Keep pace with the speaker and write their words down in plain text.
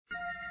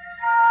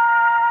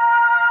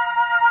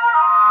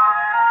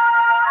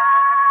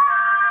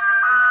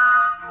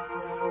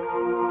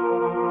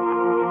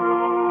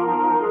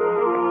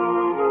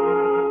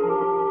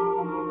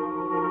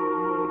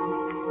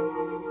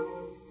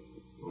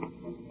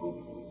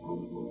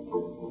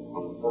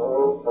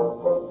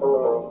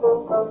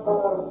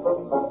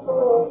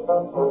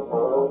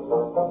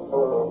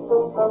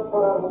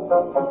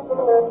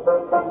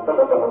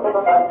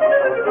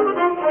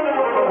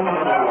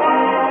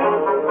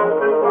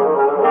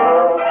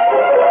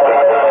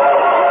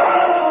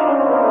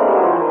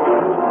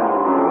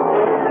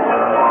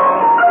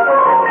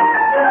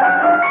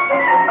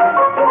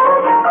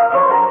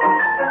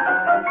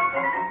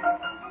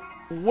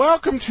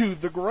welcome to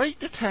the Great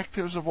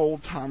Detectives of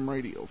Old Time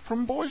Radio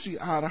from Boise,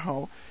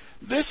 Idaho.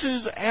 This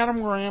is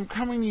Adam Graham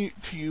coming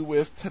to you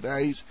with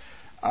today's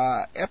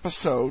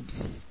episode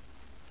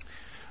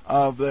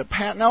of the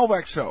Pat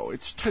Novak Show.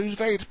 It's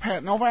Tuesday, it's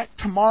Pat Novak.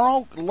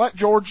 Tomorrow, Let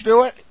George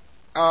Do It.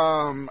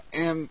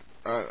 And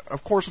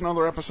of course,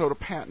 another episode of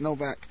Pat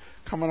Novak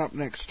coming up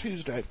next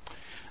Tuesday.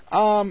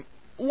 One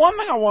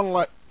thing I want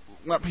to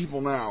let people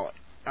know,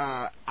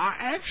 I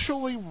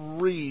actually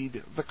read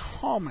the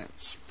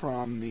comments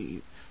from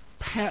the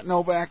Pat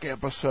Novak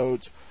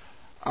episodes,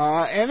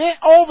 and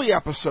all the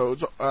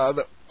episodes, all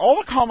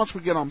the comments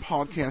we get on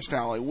Podcast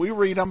Alley, we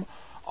read them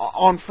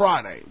on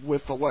Friday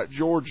with the Let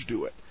George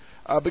Do It,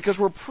 because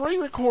we're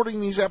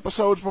pre-recording these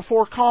episodes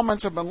before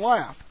comments have been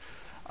left.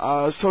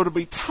 So to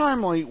be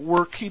timely,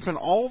 we're keeping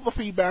all the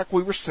feedback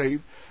we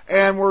receive,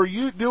 and we're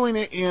doing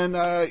it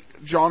in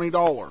Johnny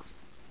Dollar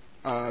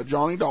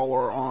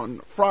on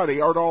Friday,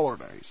 our Dollar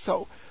Day.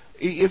 So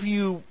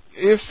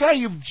if say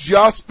you've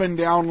just been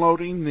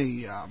downloading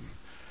the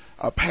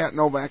Pat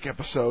Novak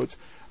episodes,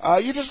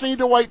 you just need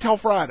to wait till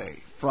Friday.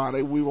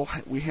 Friday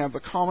we have the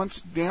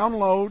comments.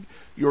 Download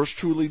yours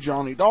truly,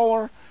 Johnny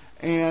Dollar,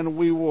 and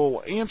we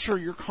will answer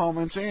your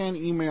comments and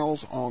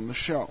emails on the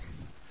show.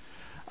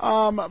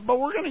 But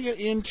we're going to get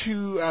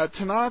into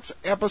tonight's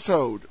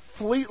episode,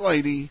 Fleet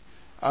Lady,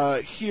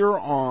 here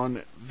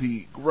on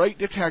the Great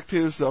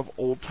Detectives of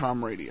Old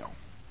Time Radio.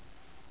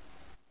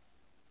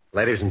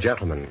 Ladies and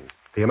gentlemen,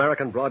 the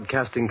American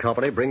Broadcasting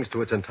Company brings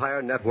to its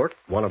entire network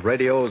one of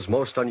radio's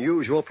most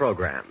unusual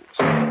programs.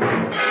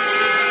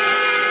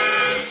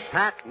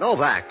 Pat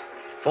Novak,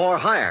 for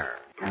Hire.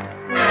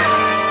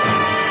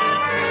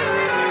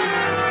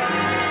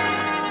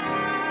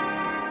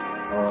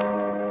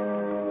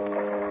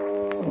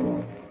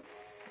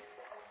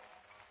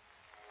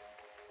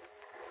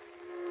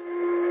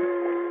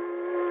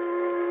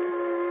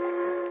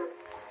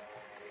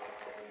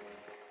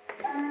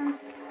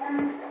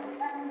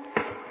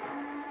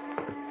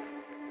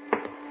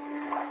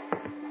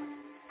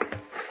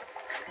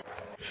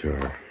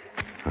 Sure.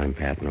 I'm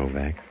Pat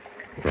Novak,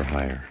 for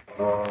hire.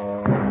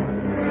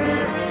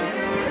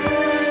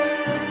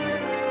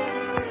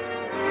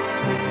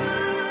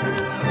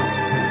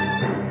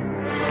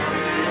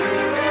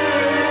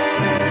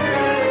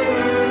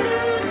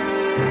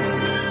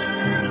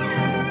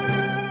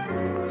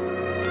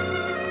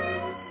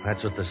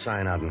 That's what the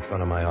sign out in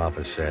front of my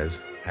office says.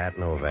 Pat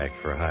Novak,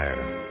 for hire.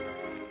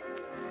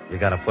 You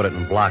gotta put it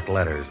in block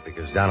letters,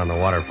 because down on the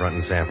waterfront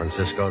in San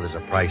Francisco, there's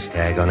a price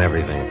tag on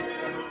everything.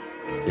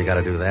 You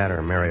gotta do that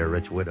or marry a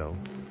rich widow.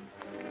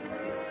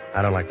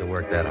 I don't like to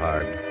work that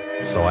hard,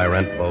 so I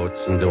rent boats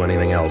and do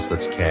anything else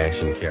that's cash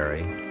and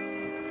carry.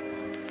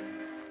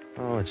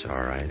 Oh, it's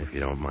all right if you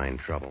don't mind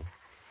trouble,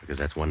 because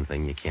that's one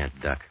thing you can't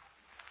duck.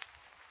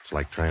 It's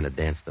like trying to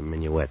dance the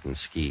minuet in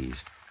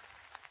skis,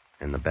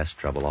 and the best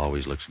trouble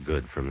always looks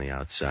good from the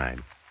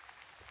outside.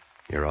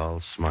 You're all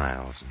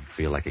smiles and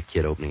feel like a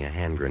kid opening a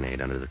hand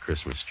grenade under the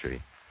Christmas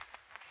tree.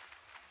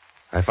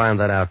 I found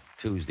that out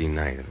Tuesday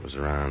night. It was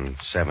around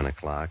 7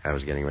 o'clock. I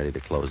was getting ready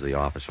to close the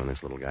office when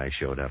this little guy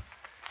showed up.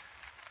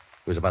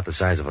 He was about the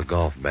size of a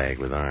golf bag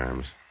with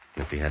arms.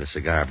 And if he had a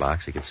cigar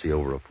box, he could see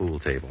over a pool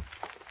table.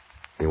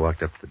 He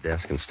walked up to the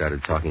desk and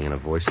started talking in a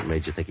voice that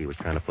made you think he was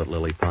trying to put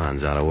Lily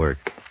Pons out of work.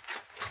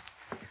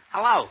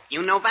 Hello,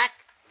 you Novak?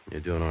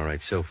 You're doing all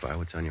right so far.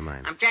 What's on your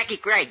mind? I'm Jackie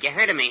Gregg. You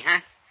heard of me, huh?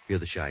 You're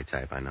the shy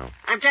type, I know.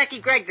 I'm Jackie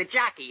Gregg, the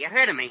jockey. You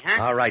heard of me,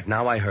 huh? All right,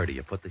 now I heard of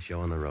you. Put the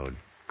show on the road.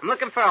 I'm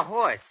looking for a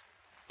horse.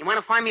 You want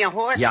to find me a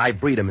horse? Yeah, I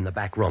breed 'em in the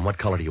back room. What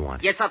color do you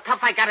want? You're so tough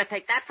I gotta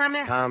take that from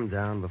you? Calm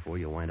down before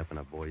you wind up in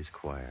a boys'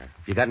 choir.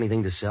 If you got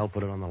anything to sell,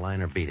 put it on the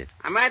line or beat it.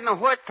 I'm riding a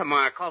horse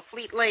tomorrow called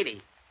Fleet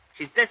Lady.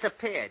 She's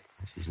disappeared.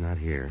 She's not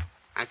here.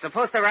 I'm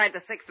supposed to ride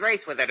the 6th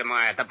race with her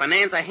tomorrow at the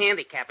Bonanza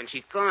Handicap, and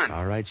she's gone.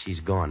 All right, she's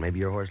gone. Maybe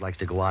your horse likes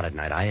to go out at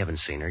night. I haven't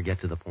seen her.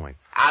 Get to the point.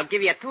 I'll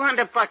give you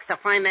 $200 to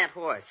find that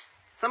horse.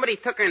 Somebody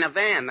took her in a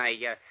van. I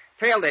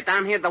trailed her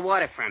down here at the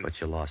waterfront.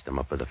 But you lost him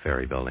up at the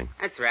ferry building.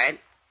 That's right.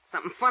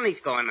 Something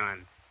funny's going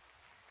on.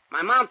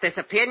 My mount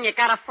disappeared, and you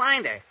gotta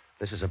find her.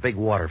 This is a big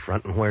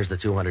waterfront, and where's the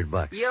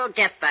 $200? You'll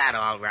get that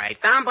all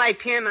right. Down by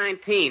Pier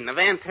 19. The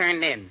van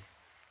turned in.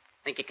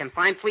 Think you can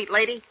find Fleet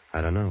Lady? I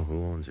don't know.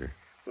 Who owns her?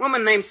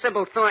 Woman named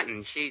Sybil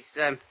Thornton. She's,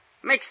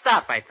 mixed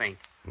up, I think.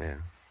 Yeah.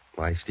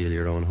 Why steal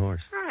your own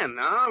horse? I don't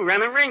know.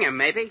 Run a ringer,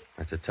 maybe.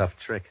 That's a tough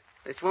trick.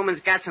 This woman's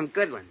got some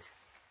good ones.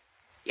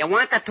 You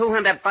want the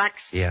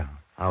 $200? Yeah.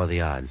 How are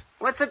the odds?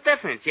 What's the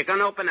difference? You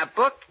gonna open a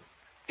book?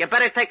 You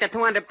better take the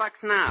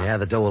 $200 now. Yeah,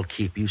 the dough will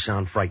keep. You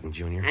sound frightened,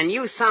 Junior. And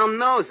you sound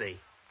nosy.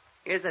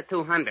 Here's the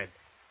 $200.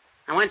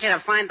 I want you to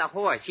find the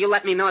horse. You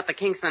let me know at the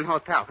Kingston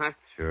Hotel, huh?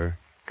 Sure.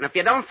 And if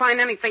you don't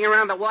find anything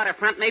around the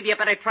waterfront, maybe you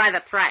better try the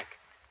track.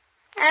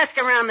 Ask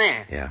around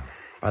there. Yeah.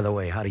 By the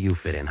way, how do you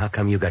fit in? How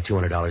come you got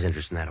 $200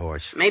 interest in that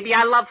horse? Maybe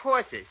I love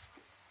horses.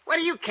 What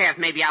do you care if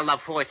maybe I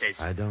love horses?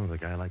 I don't. A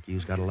guy like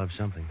you's got to love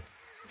something.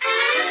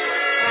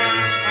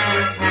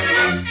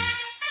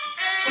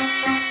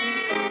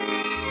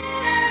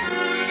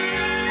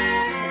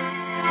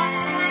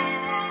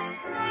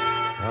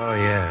 Oh,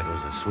 yeah, it was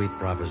sweet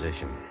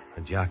proposition.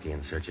 A jockey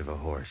in search of a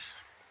horse.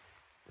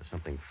 There's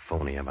something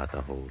phony about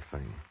the whole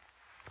thing.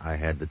 I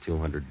had the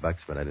 $200,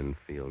 but I didn't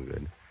feel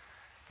good.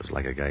 It was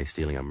like a guy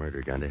stealing a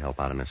murder gun to help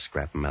out on a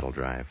scrap metal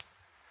drive.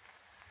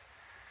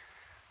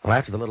 Well,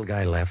 after the little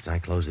guy left, I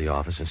closed the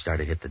office and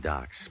started to hit the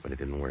docks, but it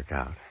didn't work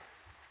out.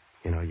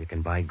 You know, you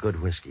can buy good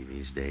whiskey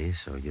these days,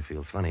 so you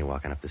feel funny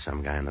walking up to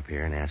some guy on the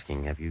pier and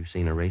asking, "Have you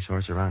seen a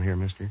racehorse around here,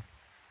 mister?"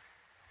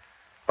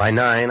 By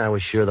 9, I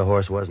was sure the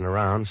horse wasn't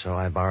around, so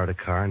I borrowed a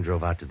car and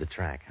drove out to the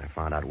track. I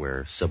found out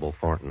where Sybil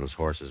Thornton's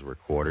horses were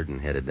quartered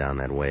and headed down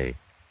that way.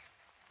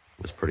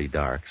 It was pretty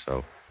dark,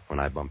 so when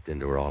I bumped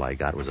into her, all I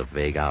got was a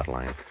vague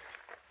outline.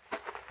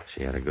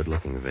 She had a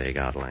good-looking vague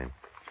outline.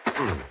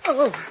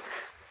 Oh,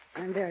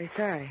 I'm very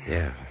sorry.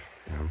 Yeah,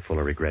 I'm full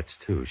of regrets,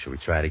 too. Shall we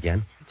try it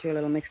again? But you're a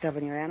little mixed up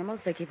in your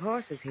animals. They keep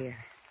horses here.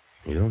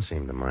 You don't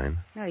seem to mind.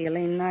 No, you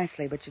lean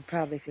nicely, but you'd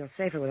probably feel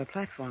safer with a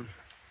platform.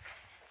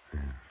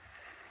 Yeah.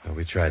 Well,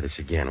 we try this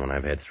again when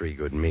I've had 3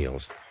 good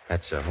meals.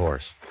 That's a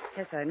horse.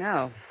 Yes, I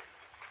know.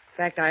 In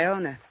fact, I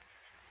own her.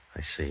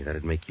 I see.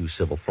 That'd make you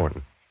Sybil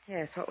Thornton.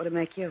 Yes, what would it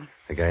make you?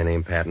 A guy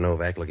named Pat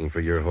Novak looking for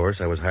your horse.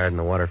 I was hired in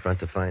the waterfront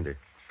to find her.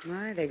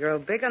 My, they grow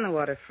big on the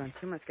waterfront.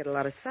 You must get a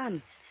lot of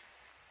sun.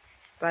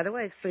 By the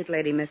way, is Fleet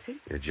Lady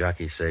missing? Your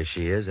jockey says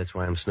she is. That's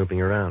why I'm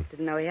snooping around.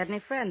 Didn't know he had any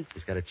friends.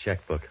 He's got a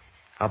checkbook.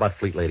 How about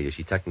Fleet Lady? Is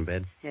she tucked in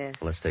bed? Yes.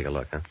 Well, let's take a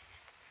look, huh?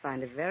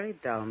 Find it very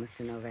dull,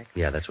 Mr. Novak.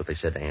 Yeah, that's what they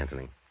said to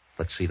Anthony.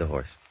 Let's see the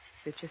horse.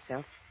 Suit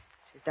yourself.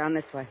 She's down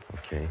this way.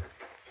 Okay.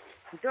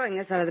 I'm doing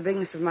this out of the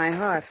bigness of my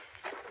heart.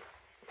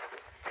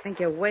 I think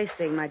you're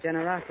wasting my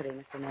generosity,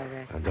 Mr.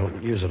 Novak. Now,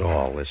 don't use it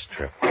all this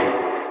trip.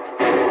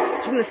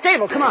 It's from the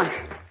stable. Come on.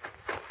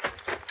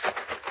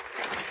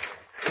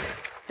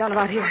 Down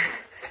about here.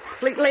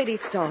 Fleet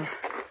Lady's stall.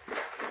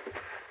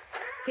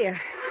 Here.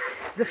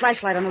 There's a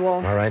flashlight on the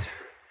wall. All right.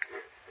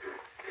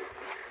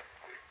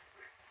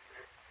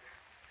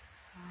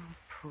 Oh,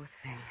 poor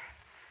thing.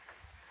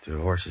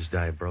 Do horses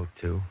die broke,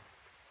 too?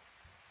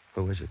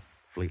 Who is it?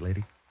 Fleet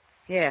Lady?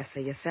 Yes.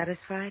 Are you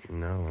satisfied?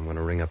 No, I'm going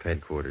to ring up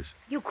headquarters.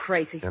 You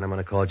crazy. Then I'm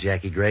going to call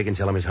Jackie Gregg and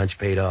tell him his hunch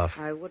paid off.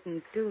 I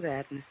wouldn't do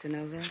that, Mr.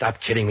 Novak.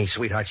 Stop kidding me,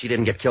 sweetheart. She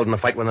didn't get killed in a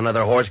fight with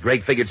another horse.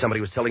 Gregg figured somebody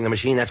was tilting the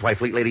machine. That's why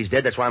Fleet Lady's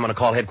dead. That's why I'm going to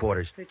call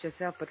headquarters. Suit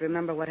yourself, but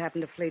remember what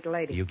happened to Fleet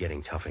Lady. Are you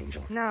getting tough,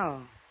 Angel?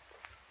 No.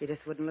 You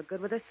just wouldn't look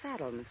good with a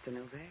saddle, Mr.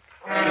 Novak.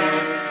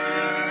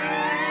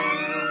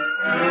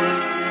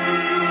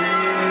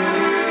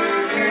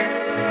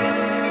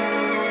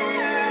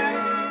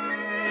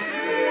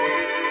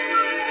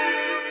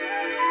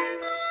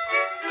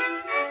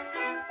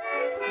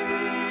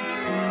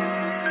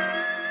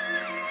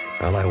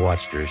 Well, I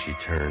watched her as she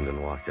turned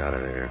and walked out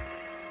of there.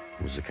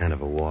 It was the kind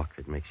of a walk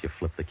that makes you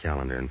flip the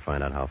calendar and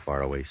find out how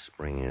far away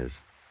spring is.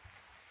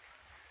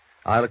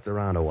 I looked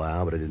around a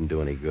while, but it didn't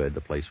do any good. The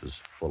place was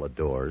full of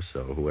doors,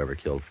 so whoever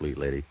killed Fleet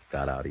Lady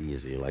got out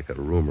easy, like a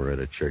rumor at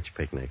a church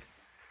picnic.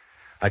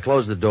 I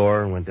closed the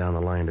door and went down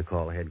the line to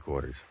call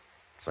headquarters.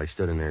 As I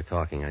stood in there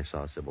talking, I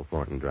saw Sybil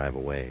Thornton drive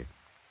away.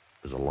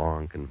 It was a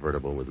long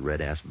convertible with red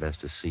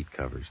asbestos seat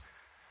covers.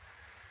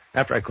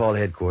 After I called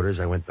headquarters,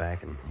 I went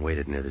back and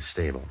waited near the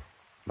stable.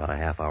 About a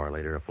half hour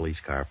later, a police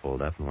car pulled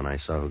up, and when I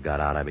saw who got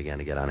out, I began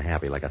to get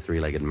unhappy, like a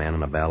 3-legged man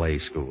in a ballet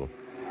school.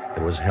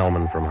 It was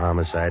Hellman from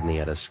Homicide, and he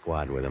had a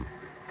squad with him.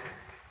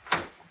 All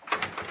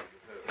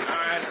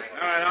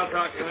right, I'll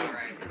talk to him.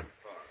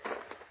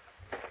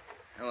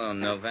 Hello,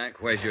 Novak.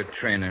 Where's your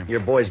trainer? Your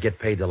boys get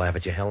paid to laugh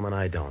at you, Hellman.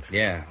 I don't.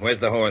 Yeah, where's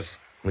the horse?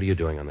 What are you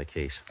doing on the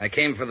case? I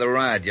came for the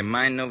ride. You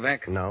mind,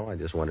 Novak? No, I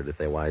just wondered if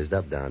they wised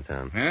up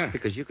downtown. Yeah?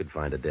 Because you could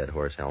find a dead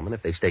horse, Hellman.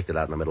 If they staked it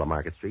out in the middle of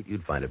Market Street,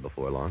 you'd find it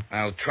before long.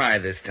 I'll try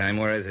this time.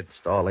 Where is it?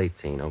 Stall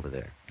 18 over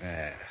there.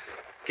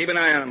 Keep an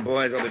eye on him,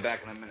 boys. I'll be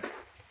back in a minute.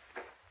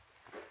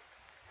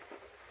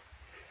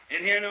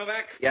 In here,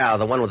 Novak? Yeah,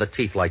 the one with the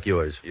teeth like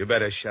yours. You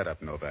better shut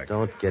up, Novak.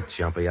 Don't get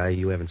jumpy.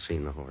 You haven't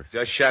seen the horse.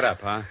 Just shut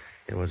up, huh?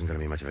 It wasn't going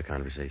to be much of a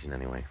conversation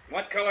anyway.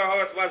 What color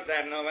horse was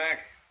that, Novak?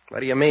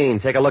 What do you mean?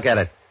 Take a look at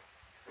it.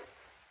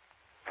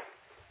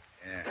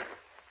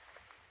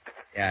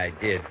 Yeah, I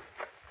did.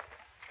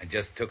 I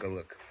just took a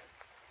look.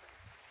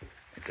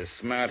 It's a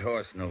smart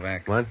horse,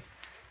 Novak. What?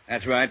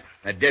 That's right.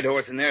 That dead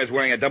horse in there is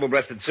wearing a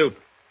double-breasted suit.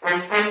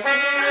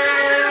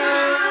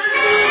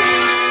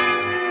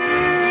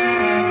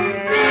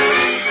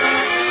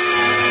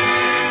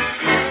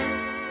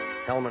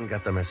 Hellman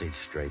got the message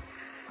straight.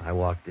 I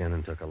walked in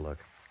and took a look.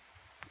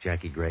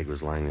 Jackie Gregg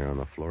was lying there on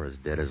the floor as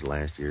dead as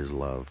last year's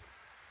love.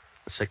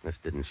 The sickness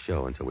didn't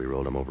show until we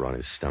rolled him over on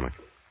his stomach.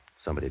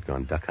 Somebody had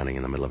gone duck hunting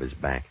in the middle of his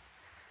back.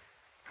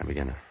 I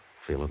began to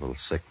feel a little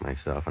sick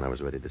myself, and I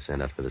was ready to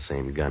send out for the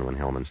same gun when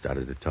Hellman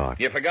started to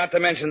talk. You forgot to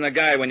mention the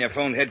guy when you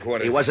phoned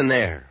headquarters. He wasn't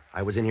there.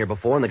 I was in here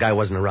before, and the guy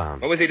wasn't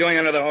around. What was he doing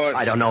under the horse?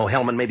 I don't know.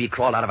 Hellman maybe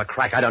crawled out of a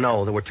crack. I don't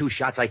know. There were 2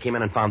 shots. I came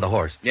in and found the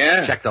horse.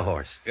 Yeah? Check the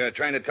horse. You're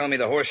trying to tell me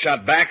the horse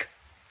shot back?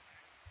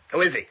 Who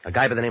is he? A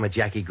guy by the name of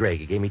Jackie Gregg.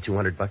 He gave me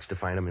 $200 to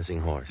find a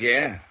missing horse.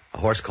 Yeah? A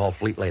horse called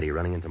Fleet Lady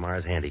running into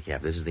Mars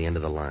Handicap. This is the end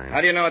of the line.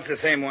 How do you know it's the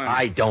same one?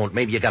 I don't.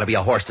 Maybe you got to be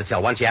a horse to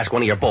tell. Why don't you ask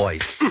one of your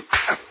boys?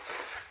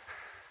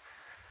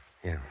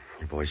 Yeah,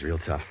 your boy's real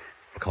tough.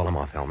 Call him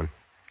off, Hellman.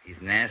 He's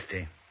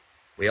nasty.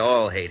 We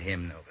all hate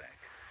him, Novak.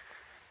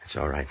 It's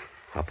all right.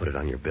 I'll put it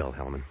on your bill,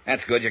 Hellman.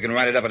 That's good. You can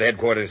write it up at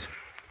headquarters.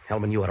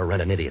 Hellman, you ought to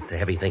rent an idiot. The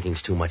heavy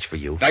thinking's too much for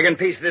you. I can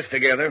piece this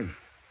together.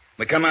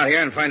 We come out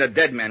here and find a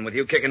dead man with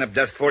you kicking up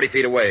dust 40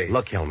 feet away.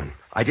 Look, Hellman,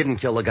 I didn't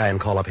kill the guy and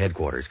call up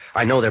headquarters.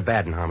 I know they're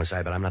bad in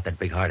homicide, but I'm not that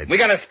big-hearted. We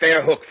got a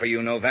spare hook for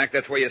you, Novak.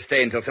 That's where you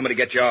stay until somebody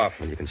gets you off.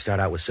 Well, you can start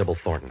out with Sybil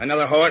Thornton.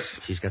 Another horse?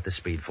 She's got the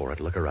speed for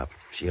it. Look her up.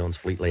 She owns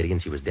Fleet Lady,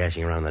 and she was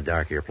dashing around in the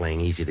dark here playing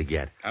easy to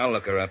get. I'll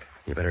look her up.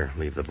 You better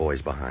leave the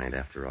boys behind,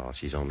 after all.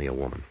 She's only a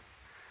woman.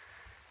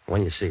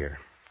 When you see her,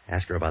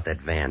 ask her about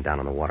that van down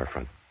on the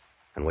waterfront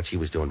and what she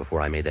was doing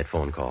before I made that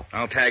phone call.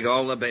 I'll tag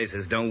all the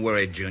bases. Don't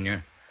worry,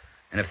 Junior.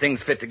 And if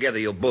things fit together,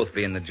 you'll both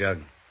be in the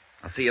jug.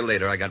 I'll see you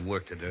later. I got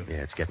work to do.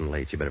 Yeah, it's getting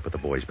late. You better put the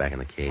boys back in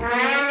the cage.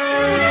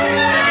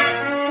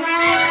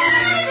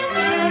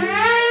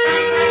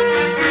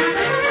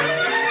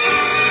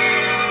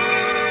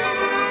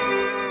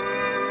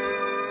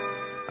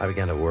 I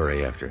began to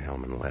worry after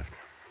Hellman left.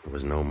 There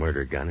was no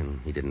murder gun, and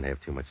he didn't have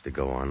too much to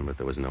go on, but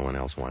there was no one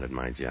else wanted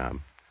my job.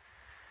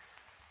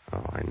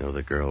 Oh, I knew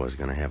the girl was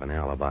going to have an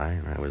alibi,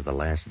 and I was the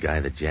last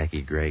guy that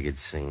Jackie Gregg had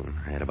seen.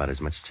 I had about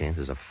as much chance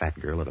as a fat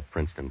girl at a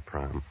Princeton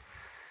prom.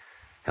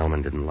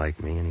 Hellman didn't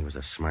like me, and he was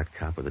a smart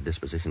cop with a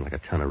disposition like a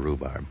ton of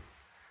rhubarb.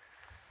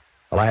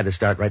 Well, I had to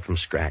start right from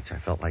scratch. I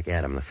felt like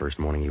Adam the first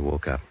morning he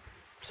woke up.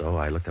 So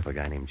I looked up a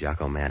guy named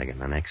Jockey,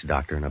 an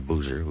ex-doctor and a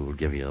boozer who will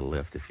give you a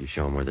lift if you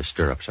show him where the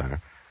stirrups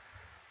are.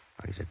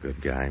 Well, he's a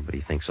good guy, but he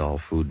thinks all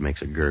food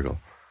makes a gurgle.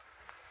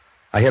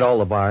 I hit all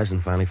the bars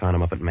and finally found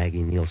him up at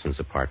Maggie Nielsen's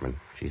apartment.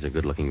 She's a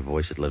good-looking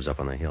voice that lives up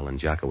on the hill, and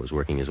Jockey was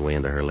working his way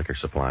into her liquor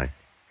supply.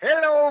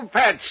 Hello,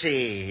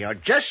 Patsy. You're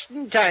just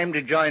in time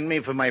to join me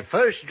for my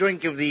first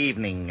drink of the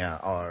evening,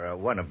 or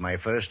one of my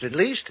first, at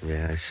least.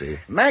 Yeah, I see.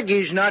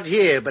 Maggie's not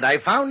here, but I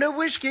found her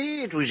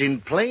whiskey. It was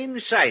in plain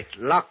sight,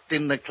 locked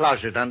in the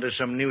closet under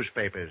some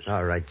newspapers.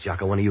 All right,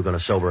 Jockey, when are you going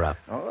to sober up?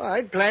 Oh,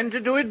 I'd planned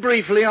to do it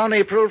briefly on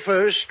April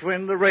 1st,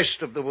 when the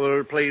rest of the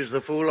world plays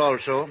the fool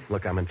also.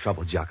 Look, I'm in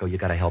trouble, Jockey. You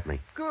got to help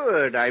me.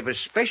 Good. I've a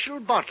special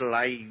bottle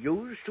I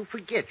use to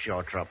forget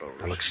your troubles.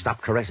 Now, look,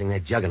 stop caressing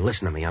that jug and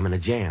listen to me. I'm in a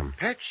jam.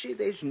 Patsy,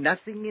 there's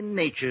nothing in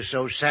nature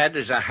so sad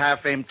as a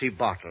half-empty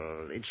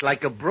bottle. It's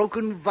like a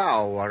broken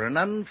vow or an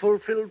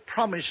unfulfilled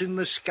promise in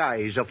the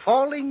skies, a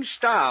falling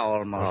star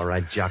almost. All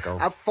right, Jockey.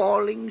 A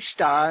falling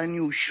star, and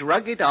you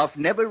shrug it off,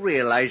 never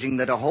realizing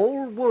that a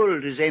whole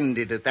world is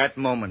ended at that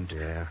moment.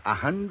 Yeah.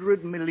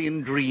 100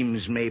 million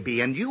dreams,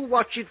 maybe, and you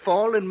watch it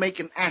fall and make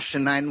an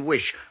asinine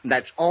wish.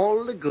 That's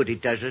all the good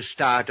it does a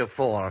star to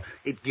fall.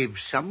 It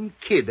gives some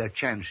kid a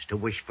chance to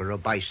wish for a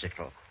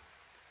bicycle.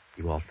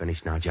 You all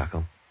finished now, Jockey?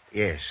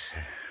 Yes.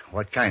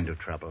 What kind of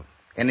trouble?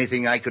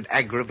 Anything I could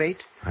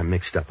aggravate? I'm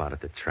mixed up out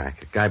at the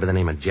track. A guy by the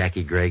name of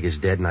Jackie Gregg is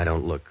dead, and I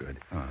don't look good.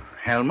 Oh,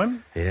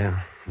 Hellman?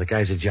 Yeah. The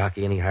guy's a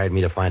jockey, and he hired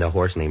me to find a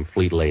horse named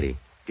Fleet Lady.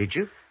 Did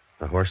you?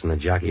 The horse and the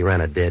jockey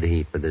ran a dead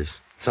heat, but there's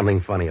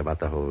something funny about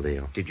the whole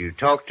deal. Did you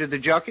talk to the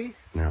jockey?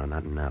 No,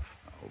 not enough.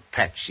 Oh,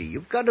 Patsy,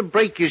 you've got to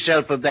break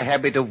yourself of the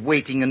habit of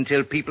waiting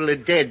until people are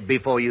dead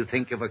before you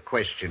think of a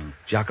question.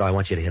 Jockey, I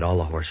want you to hit all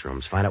the horse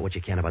rooms. Find out what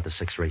you can about the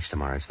 6th race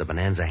tomorrow. It's the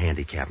Bonanza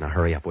Handicap. Now,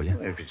 hurry up, will you?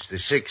 If it's the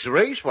 6th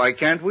race, why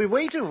can't we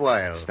wait a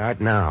while? Start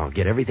now.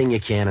 Get everything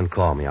you can and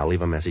call me. I'll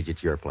leave a message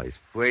at your place.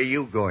 Where are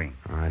you going?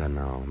 I don't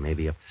know.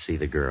 Maybe up to see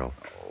the girl.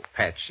 Oh,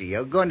 Patsy,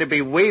 you're going to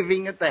be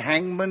waving at the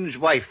hangman's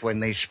wife when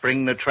they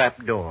spring the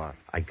trap door.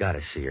 I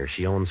gotta see her.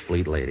 She owns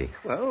Fleet Lady.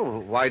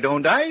 Well, why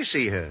don't I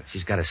see her?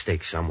 She's got a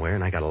stake somewhere,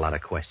 and I got a lot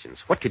of questions.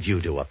 What could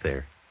you do up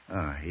there?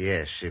 Ah,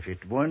 yes. If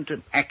it weren't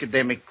an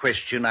academic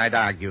question, I'd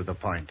argue the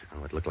point.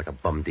 Oh, it looked like a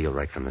bum deal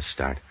right from the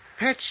start.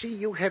 Patsy,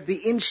 you have the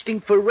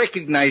instinct for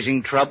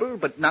recognizing trouble,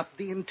 but not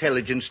the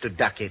intelligence to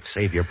duck it.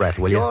 Save your breath,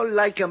 will you? You're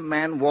like a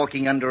man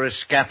walking under a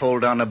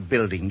scaffold on a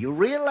building. You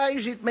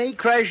realize it may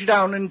crash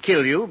down and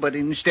kill you, but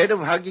instead of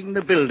hugging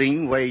the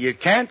building where you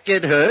can't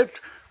get hurt,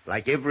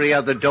 like every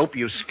other dope,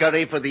 you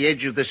scurry for the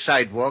edge of the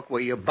sidewalk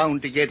where you're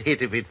bound to get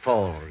hit if it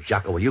falls.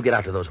 Jockey, will you get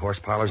out to those horse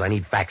parlors? I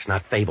need facts,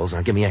 not fables.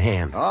 Now give me a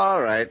hand.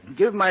 All right.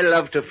 Give my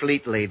love to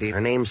Fleet Lady.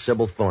 Her name's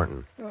Sybil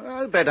Thornton.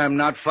 I'll bet I'm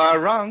not far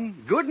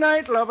wrong. Good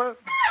night, lover.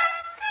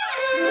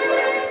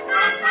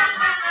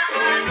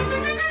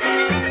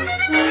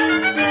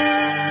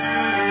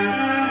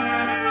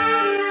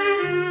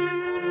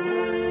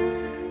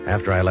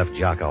 After I left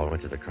Jockey, I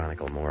went to the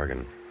Chronicle morgue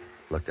and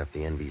looked up the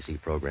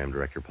NBC program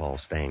director, Paul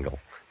Stangl.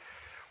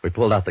 We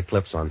pulled out the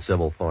clips on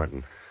Sybil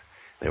Thornton.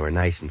 They were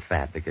nice and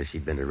fat because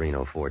she'd been to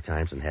Reno 4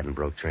 times and hadn't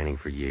broke training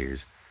for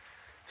years.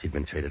 She'd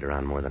been traded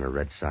around more than a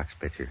Red Sox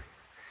pitcher.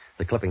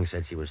 The clipping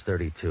said she was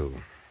 32.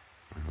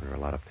 Well, there were a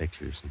lot of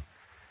pictures, and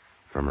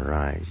from her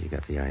eyes, you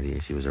got the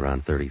idea she was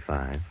around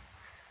 35.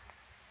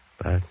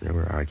 But there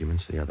were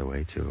arguments the other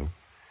way, too.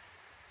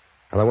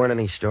 Well, there weren't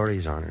any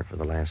stories on her for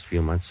the last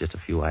few months, just a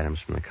few items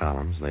from the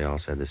columns. They all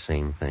said the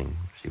same thing.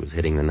 She was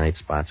hitting the night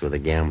spots with a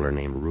gambler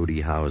named Rudy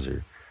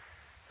Hauser.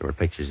 There were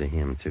pictures of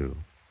him, too.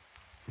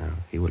 Now,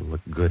 he would have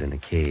looked good in a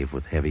cave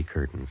with heavy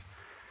curtains.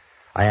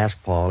 I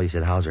asked Paul. He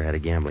said Hauser had a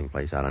gambling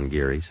place out on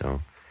Geary,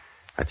 so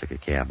I took a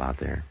cab out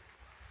there.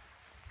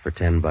 For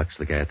 $10,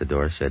 the guy at the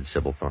door said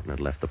Sybil Thornton had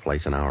left the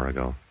place an hour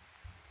ago.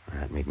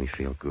 That made me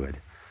feel good.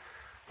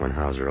 When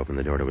Hauser opened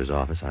the door to his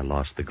office, I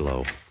lost the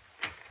glow.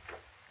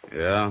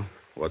 Yeah?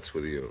 What's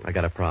with you? I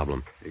got a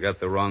problem. You got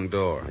the wrong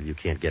door. Well, you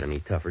can't get any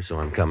tougher, so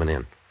I'm coming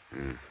in.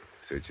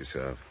 Suit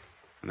yourself.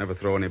 I never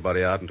throw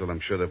anybody out until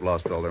I'm sure they've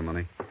lost all their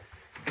money.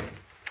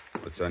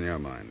 What's on your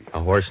mind?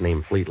 A horse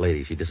named Fleet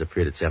Lady. She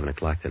disappeared at 7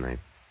 o'clock tonight.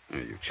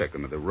 You check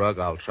under the rug,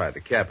 I'll try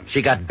the cabin.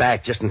 She got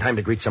back just in time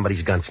to greet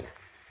somebody's guns.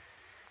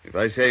 If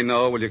I say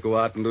no, will you go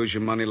out and lose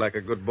your money like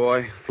a good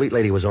boy? Fleet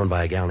Lady was owned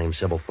by a gal named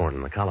Sybil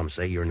Thornton. The columns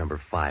say you're number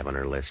 5 on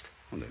her list.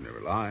 Well, they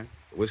never lie.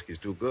 The whiskey's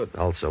too good.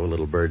 Also, a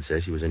little bird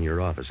says she was in your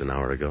office an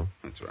hour ago.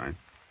 That's right.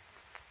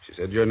 She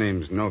said your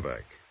name's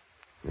Novak.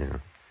 Yeah.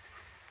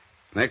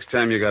 Next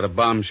time you got a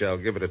bombshell,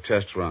 give it a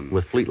test run.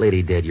 With Fleet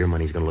Lady dead, your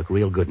money's going to look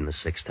real good in the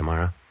 6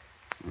 tomorrow.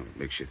 Well, it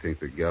makes you think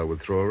the gal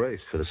would throw a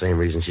race. For the same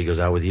reason she goes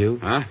out with you?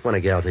 Huh? When a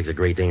gal takes a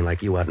Great Dane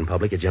like you out in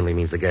public, it generally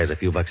means the guy's a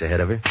few bucks ahead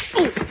of her.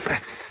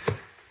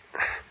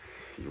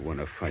 You want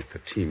to fight the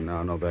team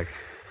now, Novak?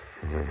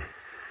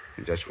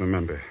 And just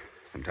remember,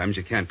 sometimes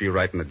you can't be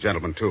right and a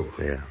gentleman, too.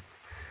 Yeah.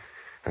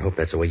 I hope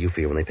that's the way you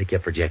feel when they pick you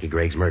up for Jackie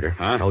Gregg's murder.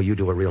 Huh? Oh, you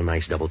do a real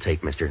nice double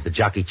take, mister. The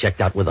jockey checked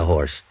out with a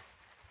horse.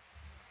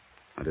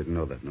 I didn't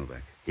know that,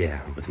 Novak.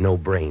 Yeah, with no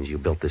brains, you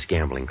built this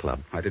gambling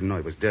club. I didn't know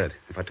he was dead.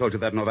 If I told you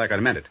that, Novak, I'd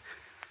meant it.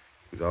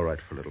 He was all right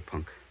for a little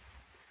punk.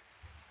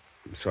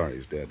 I'm sorry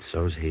he's dead.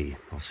 So's he.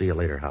 I'll see you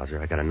later, Hauser.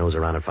 I got to nose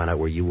around and find out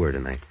where you were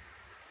tonight.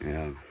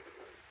 Yeah.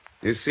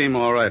 You seem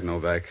all right,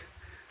 Novak.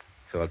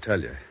 So I'll tell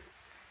you.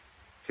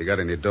 If you got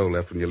any dough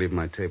left when you leave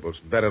my table, it's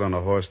bet it on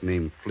a horse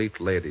named Fleet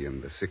Lady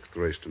in the 6th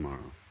race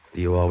tomorrow.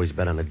 Do you always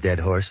bet on a dead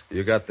horse?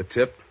 You got the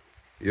tip.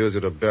 Use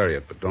it or bury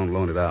it, but don't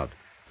loan it out.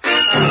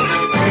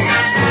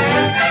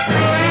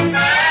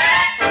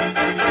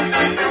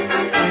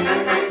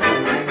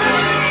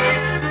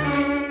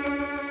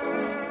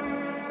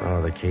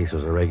 Oh, the case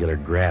was a regular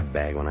grab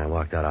bag when I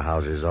walked out of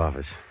Hauser's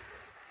office.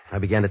 I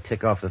began to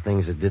tick off the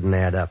things that didn't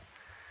add up.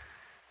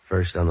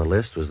 First on the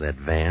list was that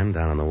van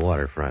down on the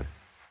waterfront.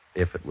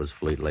 If it was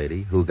Fleet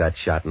Lady, who got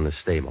shot in the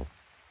stable?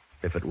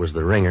 If it was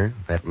the ringer,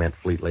 that meant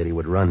Fleet Lady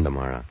would run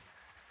tomorrow.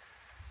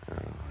 Oh,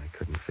 I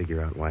couldn't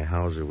figure out why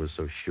Hauser was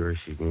so sure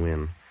she'd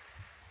win.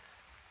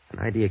 An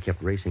idea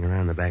kept racing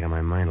around the back of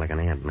my mind like an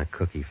ant in a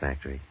cookie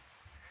factory.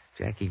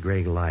 Jackie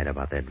Gregg lied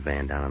about that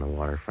van down on the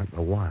waterfront,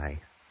 but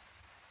why?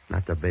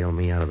 Not to bail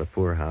me out of the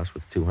poorhouse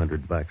with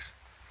 $200.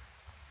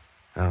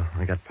 Oh,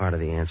 I got part of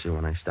the answer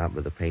when I stopped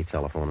with the pay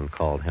telephone and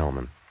called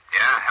Hellman.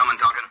 Yeah, Hellman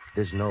talking.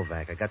 This is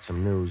Novak. I got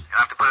some news. You'll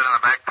have to put it on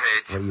the back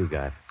page. What do you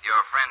got?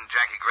 Your friend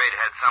Jackie Gray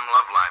had some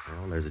love life.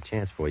 Well, there's a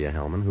chance for you,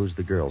 Hellman. Who's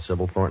the girl,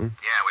 Sybil Thornton?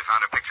 Yeah, we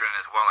found her picture in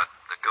his wallet,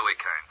 the gooey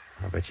kind.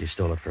 I bet you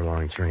stole it for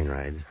long train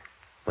rides.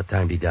 What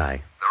time did he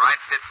die? The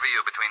right fit for you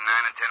between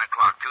 9 and 10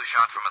 o'clock. 2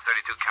 shots from a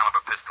 .32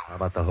 caliber pistol.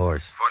 How about the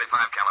horse?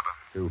 45 caliber.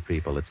 2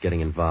 people. It's getting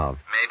involved.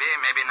 Maybe,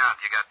 maybe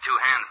not. You got 2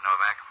 hands,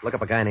 Novak. Look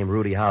up a guy named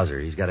Rudy Hauser.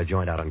 He's got a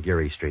joint out on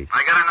Geary Street.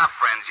 I got enough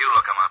friends. You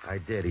look him up. I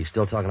did. He's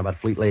still talking about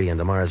Fleet Lady and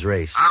tomorrow's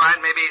race. All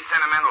right, maybe he's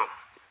sentimental.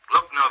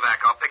 Look,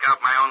 Novak, I'll pick out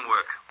my own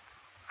work.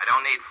 I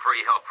don't need free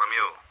help from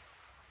you.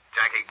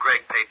 Jackie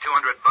Gregg paid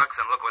 $200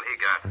 and look what he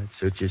got. That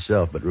suits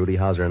yourself, but Rudy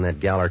Hauser and that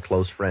gal are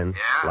close friends.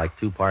 Yeah? Like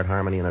 2-part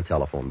harmony in a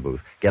telephone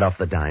booth. Get off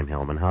the dime,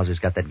 Hellman. Hauser's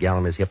got that gal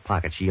in his hip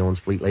pocket. She owns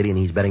Fleet Lady, and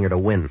he's betting her to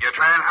win. You're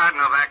trying hard,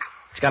 Novak.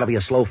 It's got to be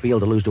a slow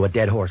field to lose to a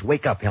dead horse.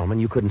 Wake up,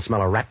 Hellman. You couldn't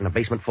smell a rat in a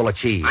basement full of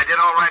cheese. I did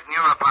all right in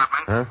your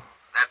apartment. Huh?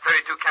 That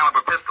 .32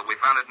 caliber pistol, we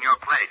found it in your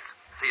place.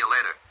 See you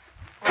later.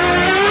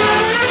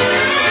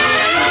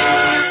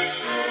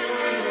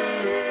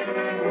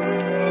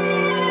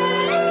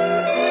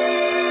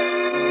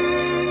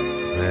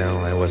 Well,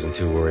 I wasn't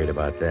too worried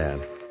about that.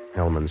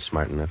 Hellman's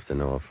smart enough to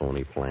know a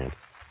phony plant.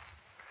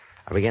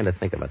 I began to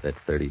think about that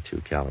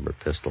 .32 caliber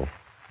pistol.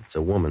 It's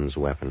a woman's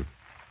weapon.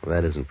 Well,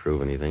 that doesn't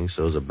prove anything.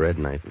 So's a bread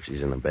knife if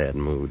she's in a bad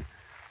mood.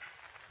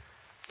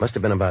 Must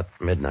have been about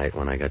midnight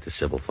when I got to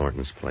Sybil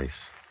Thornton's place.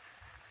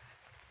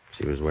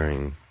 She was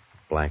wearing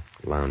black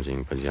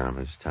lounging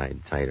pajamas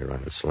tied tight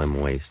around a slim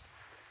waist.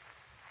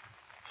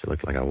 She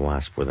looked like a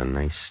wasp with a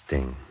nice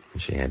sting.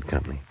 And she had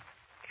company.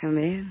 Come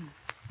in,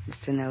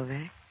 Mr.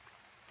 Novak.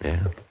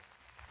 Yeah?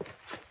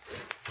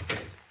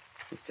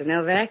 Mr.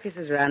 Novak, this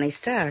is Ronnie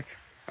Stark.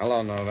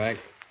 Hello, Novak.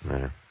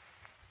 Yeah.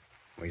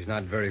 Well, he's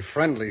not very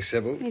friendly,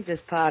 Sybil. He's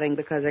just parting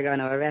because they're going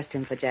to arrest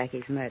him for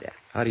Jackie's murder.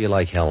 How do you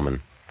like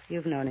Hellman?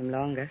 You've known him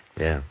longer.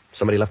 Yeah.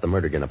 Somebody left the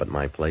murder gun up at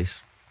my place.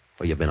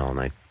 Where you been all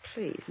night?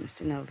 Please,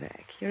 Mr.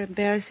 Novak, you're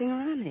embarrassing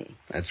Ronnie.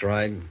 That's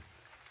right.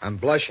 I'm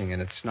blushing,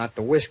 and it's not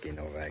the whiskey,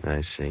 Novak.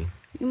 I see.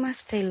 You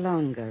must stay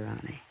longer,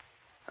 Ronnie.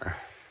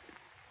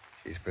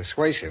 She's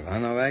persuasive, huh,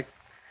 Novak?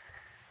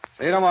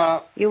 See you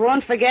tomorrow. You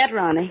won't forget,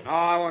 Ronnie. No,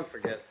 I won't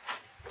forget.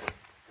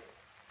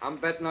 I'm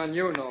betting on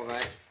you,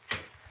 Novak.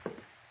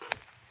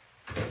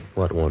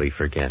 What won't he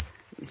forget?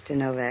 Mr.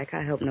 Novak,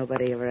 I hope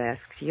nobody ever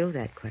asks you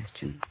that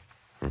question.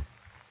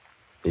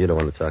 You don't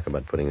want to talk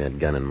about putting that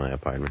gun in my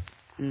apartment?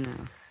 No.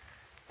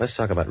 Let's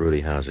talk about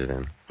Rudy Hauser,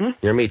 then.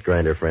 Your meat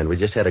grinder friend. We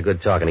just had a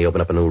good talk, and he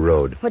opened up a new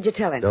road. What'd you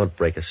tell him? Don't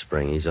break a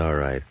spring. He's all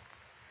right.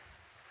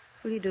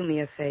 Will you do me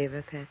a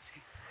favor, Patsy?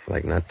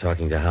 Like not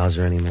talking to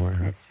Hauser anymore,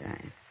 huh? That's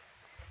right.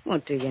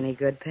 Won't do you any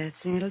good,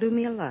 Patsy. It'll do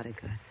me a lot of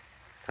good.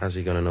 How's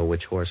he going to know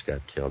which horse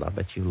got killed? I'll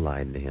bet you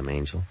lied to him,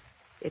 Angel.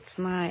 It's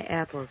my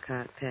apple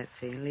cart,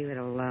 Patsy. Leave it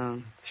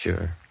alone.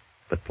 Sure.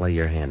 But play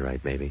your hand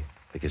right, baby.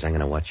 Because I'm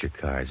going to watch your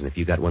cards. And if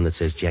you got one that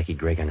says Jackie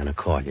Gregg, I'm going to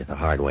call you the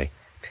hard way.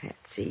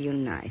 Patsy, you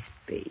nice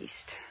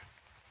beast.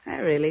 I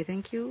really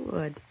think you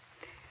would.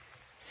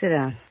 Sit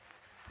down.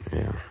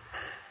 Yeah.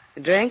 A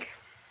drink?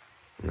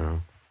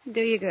 No, Do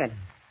you good.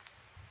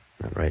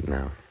 not right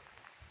now.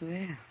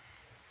 Well,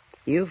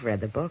 you've read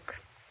the book.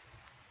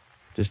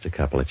 Just a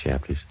couple of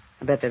chapters.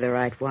 I bet they're the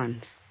right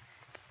ones.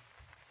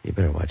 You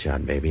better watch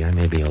out, baby. I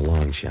may be a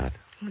long shot.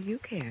 Well, you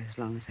care as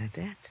long as I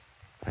bet.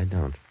 I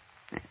don't.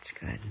 That's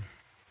good.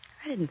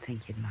 I didn't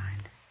think you'd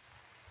mind.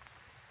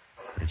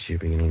 Aren't you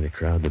beginning to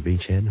crowd the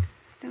beachhead?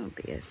 Don't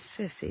be a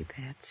sissy,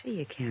 Patsy.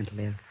 You can't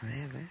live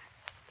forever.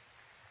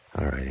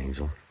 All right,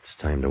 Angel. It's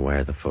time to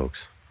wire the folks.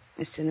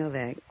 Mr.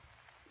 Novak,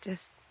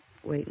 just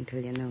wait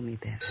until you know me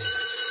better.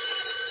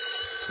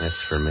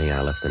 That's for me.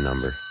 I left the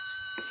number.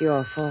 It's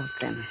your fault,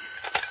 then.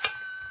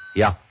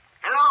 Yeah.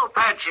 Hello,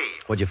 Patsy.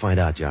 What'd you find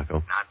out, Jocko?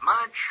 Not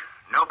much.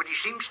 Nobody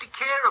seems to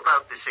care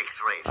about the sixth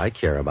race. I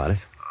care about it.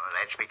 Oh,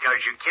 that's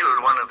because you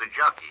killed one of the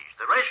jockeys.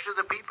 The rest of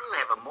the people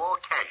have a more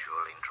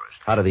casual interest.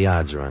 How do the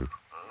odds run?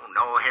 Oh,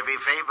 no heavy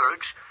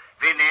favorites.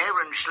 Vinair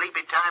and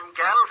Sleepy Time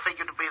Gal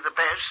figure to be the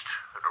best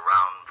at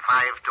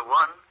around 5 to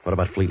 1. What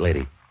about Fleet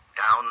Lady?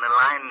 Down the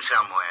line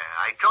somewhere.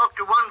 I talked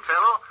to one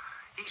fellow.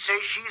 He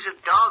says she's a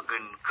dog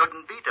and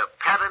couldn't beat a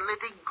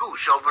paralytic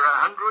goose over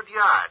 100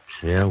 yards.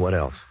 Yeah, what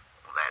else?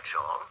 Well, that's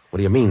all. What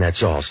do you mean,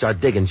 that's all? Start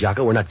digging,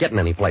 Jocko. We're not getting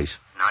any place.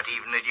 Not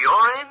even at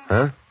your end?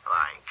 Huh? Well,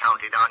 I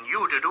counted on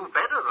you to do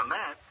better than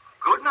that.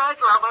 Good night,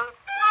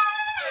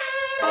 lover.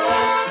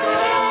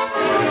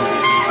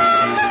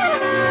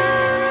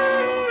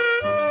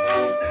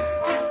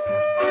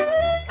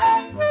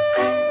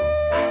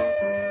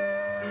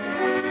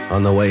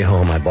 On the way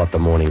home, I bought the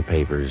morning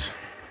papers.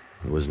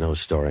 There was no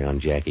story on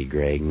Jackie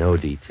Gregg, no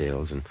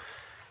details, and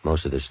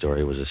most of the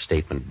story was a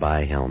statement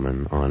by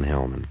Hellman on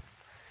Hellman.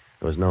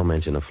 There was no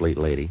mention of Fleet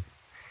Lady,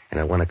 and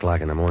at 1 o'clock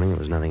in the morning, there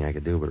was nothing I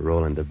could do but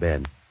roll into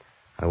bed.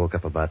 I woke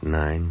up about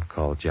 9,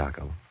 called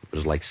Jocko. It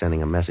was like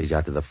sending a message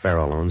out to the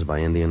Farallones by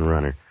Indian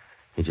Runner.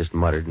 He just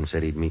muttered and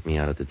said he'd meet me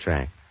out at the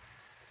track.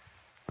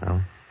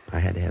 Well, I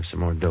had to have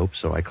some more dope,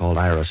 so I called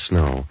Ira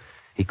Snow.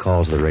 He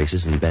calls the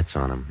races and bets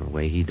on them. The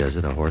way he does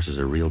it, a horse is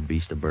a real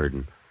beast of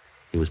burden.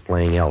 He was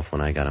playing elf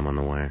when I got him on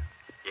the wire.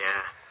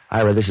 Yeah,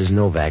 Ira, this is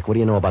Novak. What do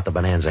you know about the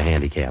Bonanza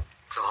handicap?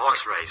 it's a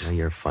horse race. Oh,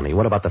 you're funny.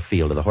 What about the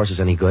field? Are the horses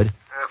any good?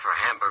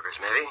 For hamburgers,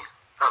 maybe.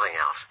 Nothing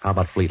else. How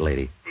about Fleet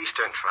Lady?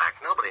 Eastern track.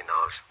 Nobody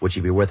knows. Would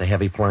she be worth a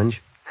heavy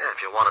plunge? Yeah,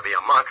 if you want to be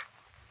a muck.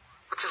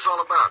 What's this all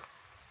about?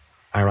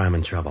 Ira, I'm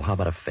in trouble. How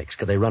about a fix?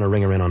 Could they run a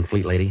ringer in on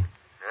Fleet Lady?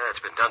 Yeah, it's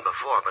been done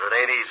before, but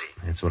it ain't easy.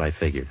 That's what I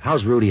figured.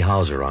 How's Rudy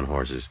Hauser on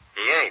horses?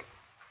 He ain't.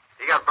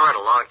 He got burned a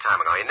long time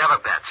ago. He never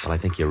bets. Well, I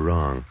think you're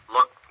wrong.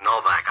 Look,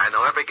 Novak, I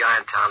know every guy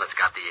in town that's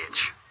got the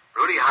itch.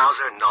 Rudy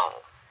Hauser, no.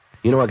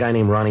 You know a guy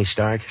named Ronnie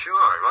Stark?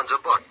 Sure, he runs a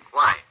book.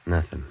 Why?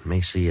 Nothing.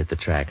 May see you at the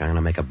track. I'm going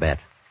to make a bet.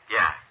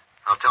 Yeah,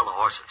 I'll tell the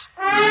horses.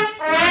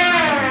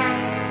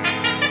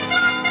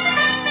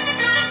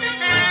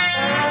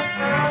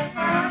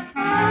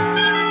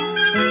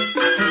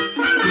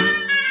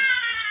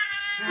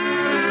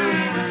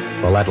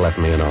 Well, that left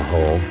me in a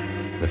hole.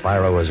 If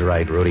Ira was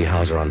right, Rudy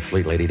Hauser on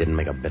Fleet Lady didn't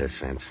make a bit of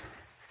sense.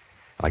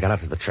 I got out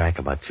to the track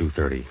about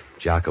 2:30.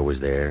 Jocko was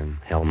there, and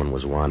Hellman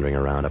was wandering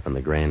around up in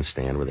the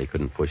grandstand where they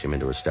couldn't push him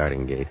into a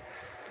starting gate.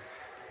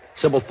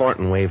 Sybil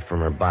Thornton waved from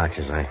her box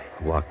as I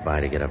walked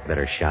by to get a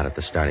better shot at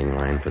the starting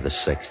line for the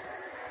 6th.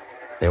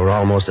 They were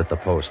almost at the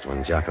post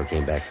when Jocko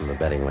came back from the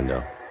betting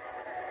window.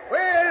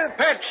 Well,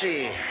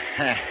 Patsy,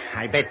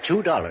 I bet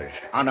 $2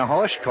 on a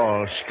horse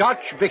called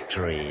Scotch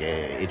Victory.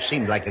 It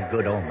seemed like a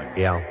good omen.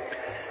 Yeah.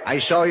 I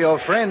saw your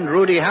friend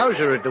Rudy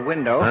Hauser at the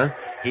window. Huh?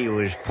 He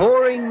was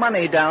pouring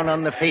money down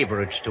on the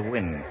favorites to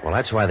win. Well,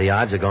 that's why the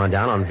odds have gone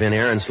down on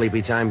Vinair and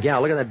Sleepy Time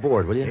Gal. Look at that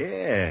board, will you?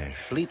 Yeah,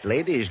 Fleet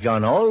Lady's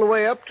gone all the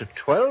way up to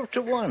 12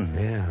 to 1.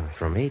 Yeah,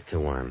 from 8 to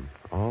 1.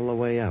 All the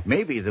way up.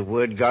 Maybe the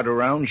word got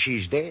around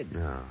she's dead.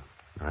 No,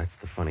 that's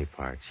the funny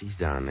part. She's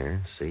down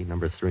there. See,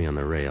 number 3 on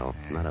the rail.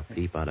 Not a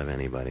peep out of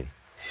anybody.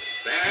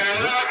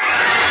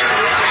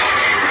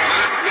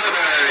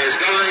 Is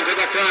going to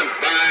the front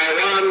by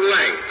 1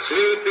 length.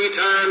 Sleepy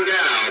Time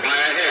Gal by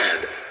a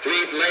head.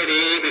 Fleet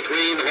Lady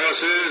between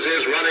horses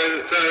is running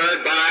third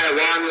by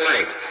 1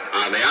 length.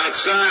 On the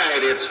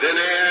outside, it's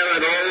Vinair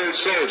and Old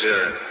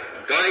Soldier.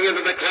 Going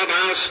into the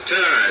clubhouse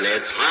turn,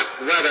 it's Hot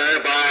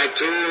Weather by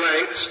 2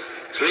 lengths.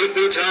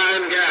 Sleepy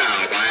Time Gal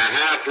by a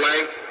half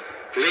length.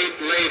 Fleet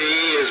Lady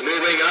is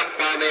moving up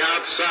on the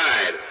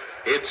outside.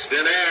 It's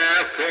Vinair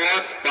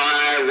fourth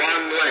by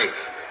 1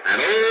 length. And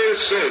Old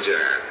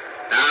Soldier.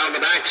 Down the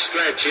back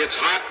stretch, it's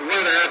Hot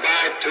Weather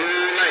by 2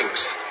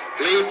 lengths.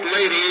 Fleet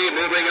Lady,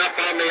 moving up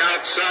on the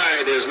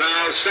outside, is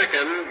now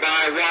second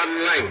by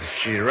 1 length.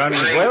 She runs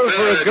well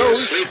for a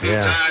ghost.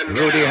 Yeah.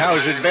 Rudy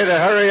Hauser'd better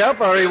hurry up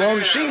or he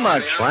won't see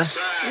much. What?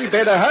 He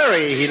better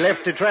hurry. He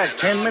left the track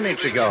 10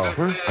 minutes ago.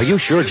 Huh? Are you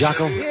sure,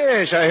 Jocko?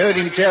 Yes, I heard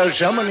him tell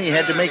someone he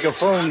had to make a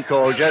phone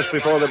call just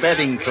before the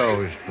betting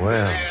closed.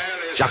 Well,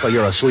 Jocko,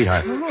 you're a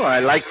sweetheart. Oh, I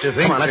like to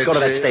think Come on, let's go to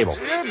that stable.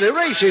 The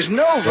race isn't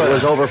over. It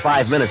was over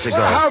 5 minutes ago.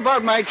 Well, how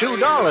about my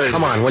 $2?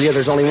 Come on, will you?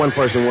 There's only one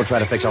person who won't try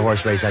to fix a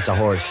horse race. That's a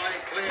horse.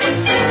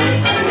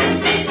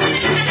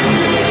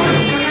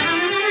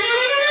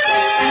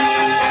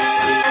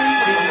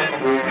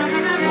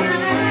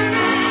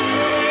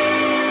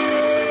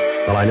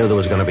 Well, I knew there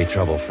was going to be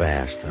trouble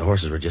fast. The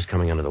horses were just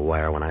coming under the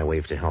wire when I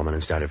waved to Hellman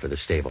and started for the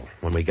stable.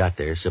 When we got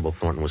there, Sybil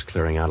Thornton was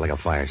clearing out like a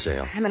fire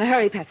sale. I'm in a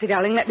hurry, Patsy,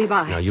 darling. Let me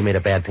by. Now, you made a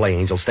bad play,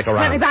 Angel. Stick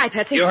around. Let me by,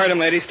 Patsy. You heard him,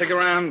 lady. Stick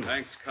around.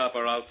 Thanks,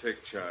 Copper. I'll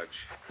take charge.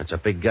 That's a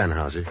big gun,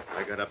 Hauser.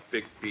 I got a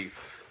big beef.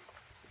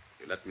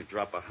 You let me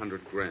drop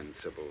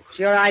 $100,000, Sybil. It's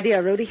your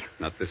idea, Rudy.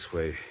 Not this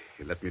way.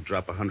 You let me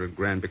drop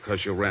 $100,000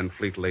 because you ran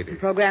Fleet Lady. The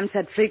program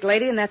said Fleet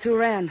Lady, and that's who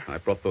ran. I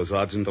brought those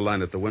odds into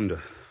line at the window.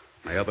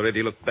 My other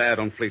 80 looked bad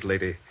on Fleet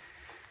Lady.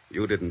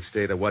 You didn't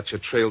stay to watch her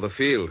trail the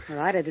field. All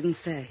right, I didn't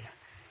stay.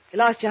 You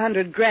lost your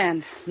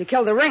 $100,000. You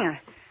killed the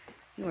ringer.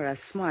 You were a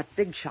smart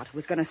big shot who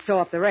was going to sew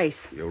up the race.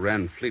 You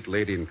ran Fleet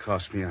Lady and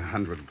cost me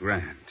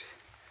 $100,000.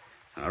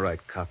 All right,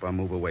 Cop, I'll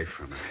move away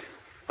from her.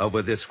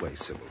 Over this way,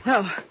 Sybil.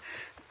 No.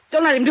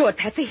 Don't let him do it,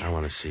 Patsy. I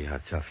want to see how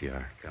tough you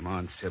are. Come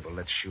on, Sybil.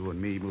 Let's you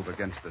and me move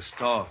against the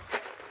stall.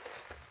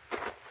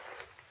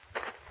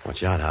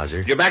 Watch out,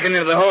 Hauser. You're backing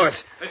into the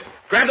horse.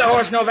 Grab the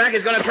horse, Novak.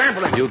 He's going to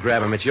trample him. You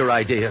grab him. It's your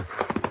idea.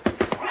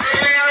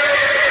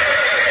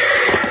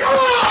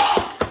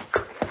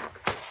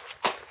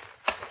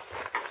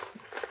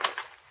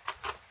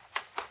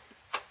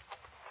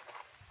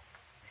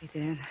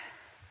 Dan.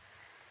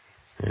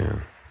 Yeah.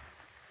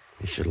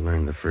 You should have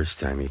learned the first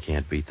time you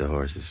can't beat the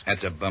horses.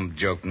 That's a bum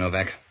joke,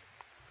 Novak.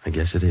 I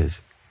guess it is.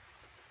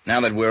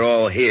 Now that we're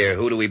all here,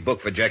 who do we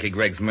book for Jackie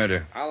Gregg's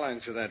murder? I'll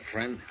answer that,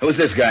 friend. Who's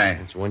this guy?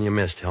 It's one you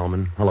missed,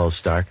 Hellman. Hello,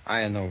 Stark.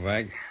 Hiya,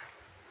 Novak.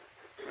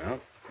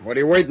 Well, what are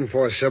you waiting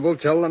for, Sybil?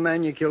 Tell the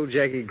man you killed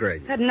Jackie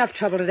Gregg. Had enough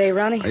trouble today,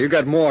 Ronnie. Now, you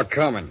got more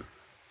coming.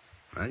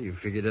 Well, you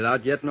figured it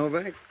out yet,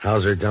 Novak?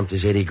 Hauser dumped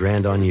his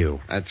 $80,000 on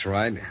you. That's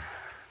right.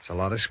 It's a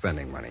lot of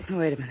spending money.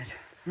 Wait a minute.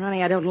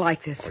 Ronnie, I don't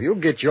like this. Oh, you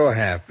get your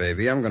half,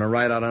 baby. I'm going to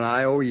write out an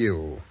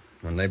IOU.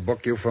 When they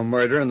book you for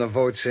murder and the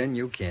vote's in,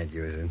 you can't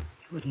use it. You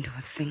wouldn't do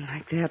a thing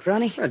like that,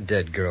 Ronnie. A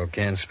dead girl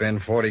can't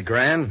spend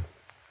 $40,000.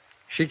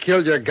 She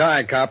killed your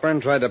guy, Copper,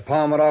 and tried to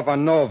palm it off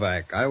on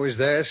Novak. I was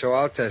there, so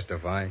I'll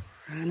testify.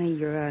 Ronnie,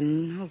 you're a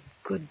no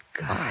good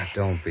guy. Ah,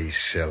 don't be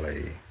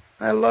silly.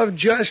 I love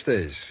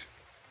justice.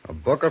 A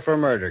book her for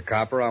murder,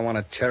 Copper. I want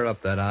to tear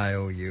up that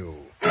IOU.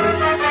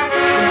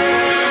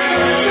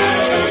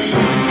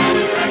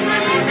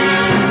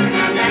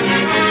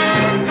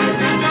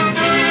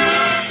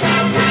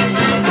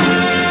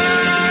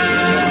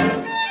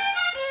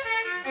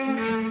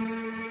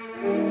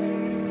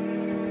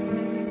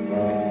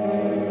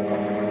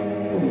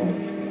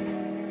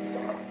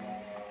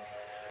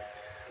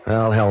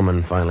 Well,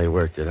 Hellman finally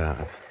worked it out.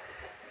 It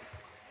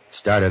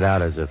started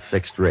out as a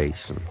fixed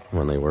race, and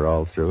when they were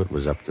all through, it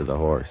was up to the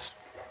horse.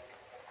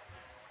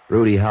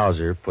 Rudy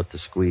Hauser put the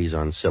squeeze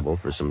on Sybil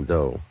for some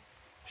dough.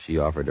 She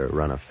offered to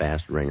run a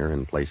fast ringer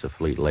in place of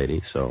Fleet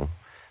Lady, so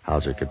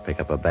Hauser could pick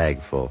up a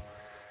bag full.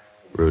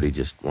 Rudy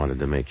just wanted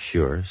to make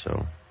sure,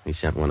 so he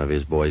sent one of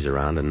his boys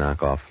around to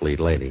knock off Fleet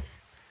Lady.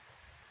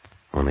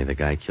 Only the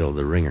guy killed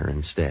the ringer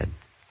instead.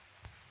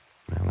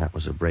 Well, that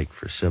was a break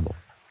for Sybil.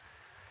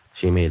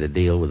 She made a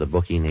deal with a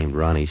bookie named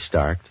Ronnie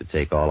Stark to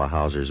take all of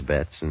Hauser's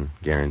bets and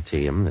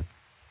guarantee him that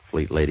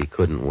Fleet Lady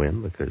couldn't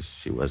win because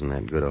she wasn't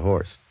that good a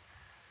horse.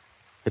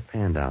 It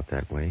panned out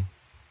that way.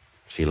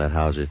 She let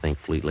Hauser think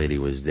Fleet Lady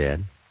was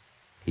dead.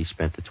 He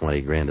spent the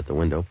 $20,000 at the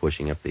window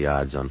pushing up the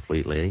odds on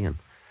Fleet Lady and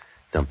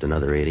dumped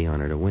another 80 on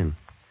her to win.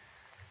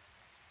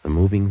 The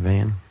moving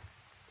van?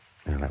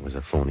 Well, that was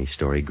a phony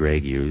story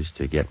Gregg used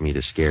to get me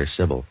to scare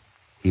Sybil.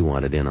 He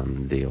wanted in on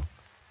the deal.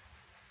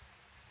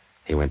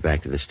 He went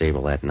back to the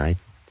stable that night,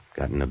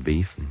 got in a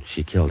beef, and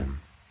she killed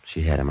him.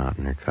 She had him out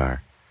in her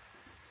car.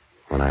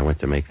 When I went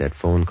to make that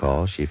phone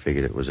call, she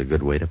figured it was a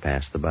good way to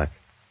pass the buck.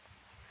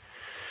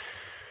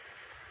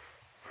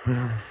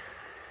 Well,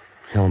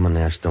 Hellman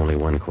asked only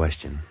one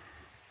question.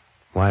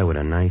 Why would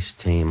a nice,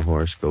 tame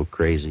horse go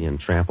crazy and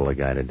trample a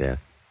guy to death?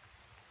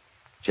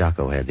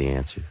 Jocko had the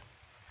answer.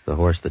 The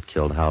horse that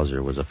killed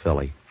Hauser was a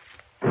filly.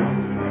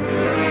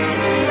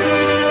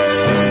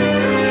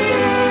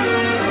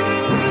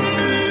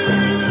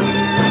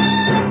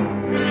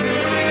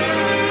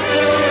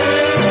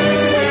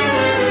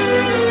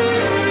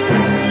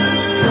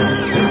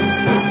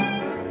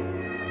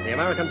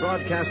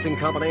 Broadcasting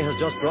Company has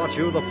just brought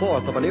you the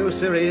fourth of a new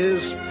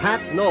series,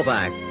 Pat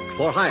Novak,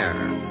 for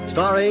Hire,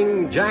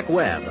 starring Jack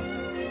Webb.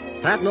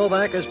 Pat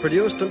Novak is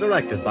produced and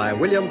directed by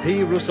William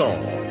P.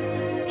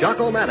 Rousseau.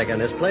 Jocko Madigan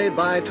is played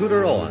by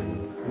Tudor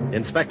Owen.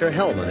 Inspector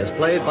Hellman is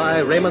played by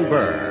Raymond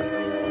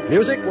Burr.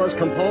 Music was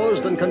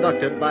composed and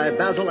conducted by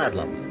Basil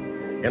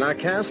Adlam. In our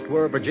cast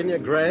were Virginia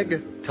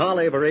Gregg, Tal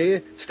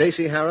Avery,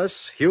 Stacey Harris,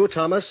 Hugh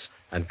Thomas,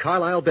 and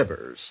Carlisle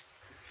Bibbers.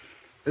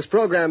 This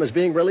program is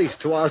being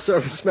released to our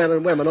servicemen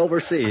and women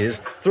overseas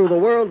through the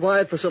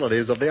worldwide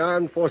facilities of the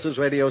Armed Forces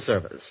Radio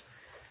Service.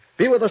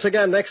 Be with us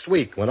again next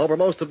week when over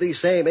most of these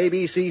same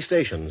ABC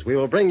stations we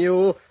will bring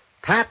you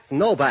Pat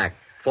Novak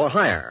for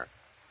Hire.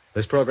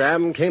 This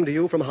program came to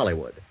you from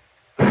Hollywood.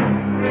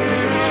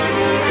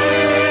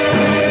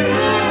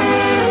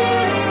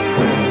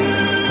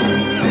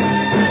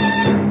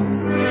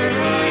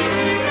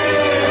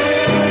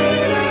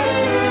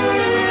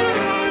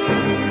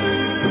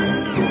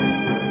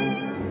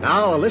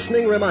 Now, a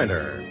listening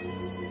reminder.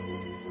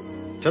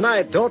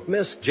 Tonight, don't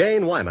miss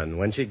Jane Wyman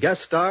when she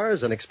guest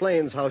stars and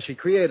explains how she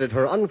created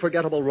her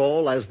unforgettable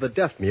role as the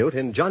deaf mute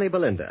in Johnny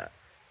Belinda.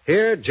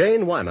 Hear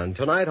Jane Wyman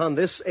tonight on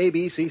this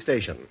ABC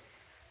station.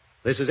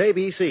 This is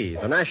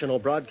ABC, the National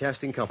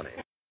Broadcasting Company.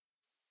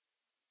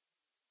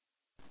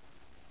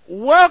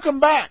 Welcome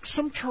back.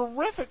 Some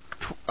terrific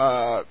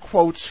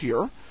quotes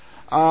here.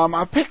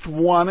 I picked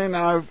one, and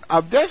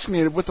I've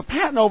designated with the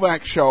Pat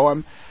Novak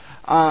Show.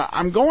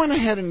 I'm going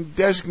ahead and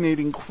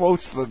designating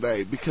quotes of the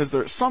day because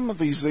some of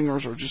these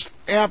zingers are just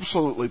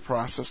absolutely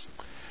priceless.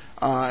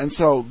 And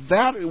so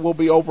that will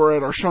be over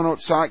at our show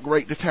notes site,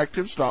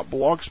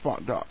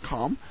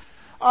 greatdetectives.blogspot.com.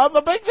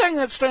 The big thing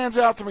that stands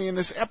out to me in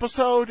this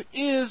episode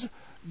is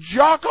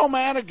Jocko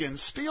Madigan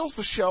steals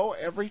the show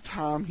every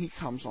time he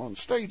comes on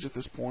stage at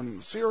this point in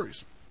the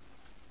series.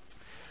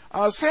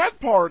 Sad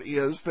part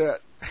is that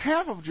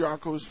half of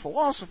Jocko's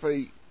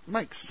philosophy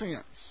makes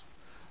sense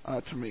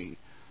to me.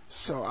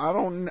 So I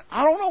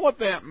don't know what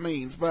that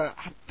means, but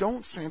I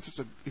don't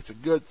sense it's a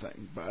good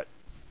thing. But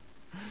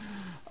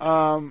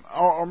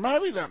or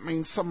maybe that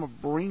means some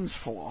of Breen's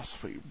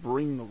philosophy,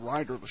 Breen, the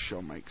writer of the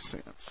show, makes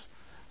sense.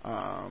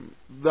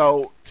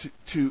 Though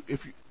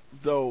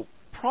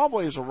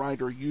probably as a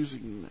writer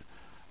using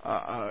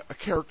a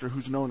character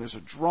who's known as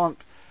a drunk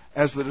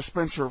as the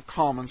dispenser of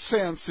common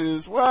sense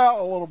is,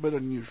 well, a little bit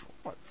unusual.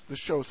 But the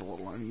show's a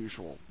little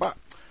unusual. But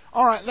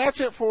all right,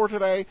 that's it for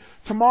today.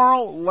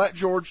 Tomorrow, let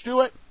George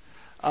do it.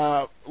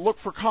 Look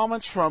for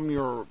comments from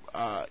your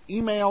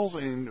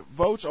emails and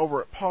votes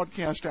over at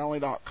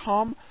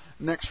podcastalley.com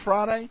next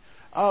Friday.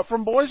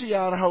 From Boise,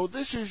 Idaho,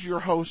 this is your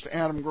host,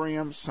 Adam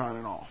Graham,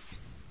 signing off.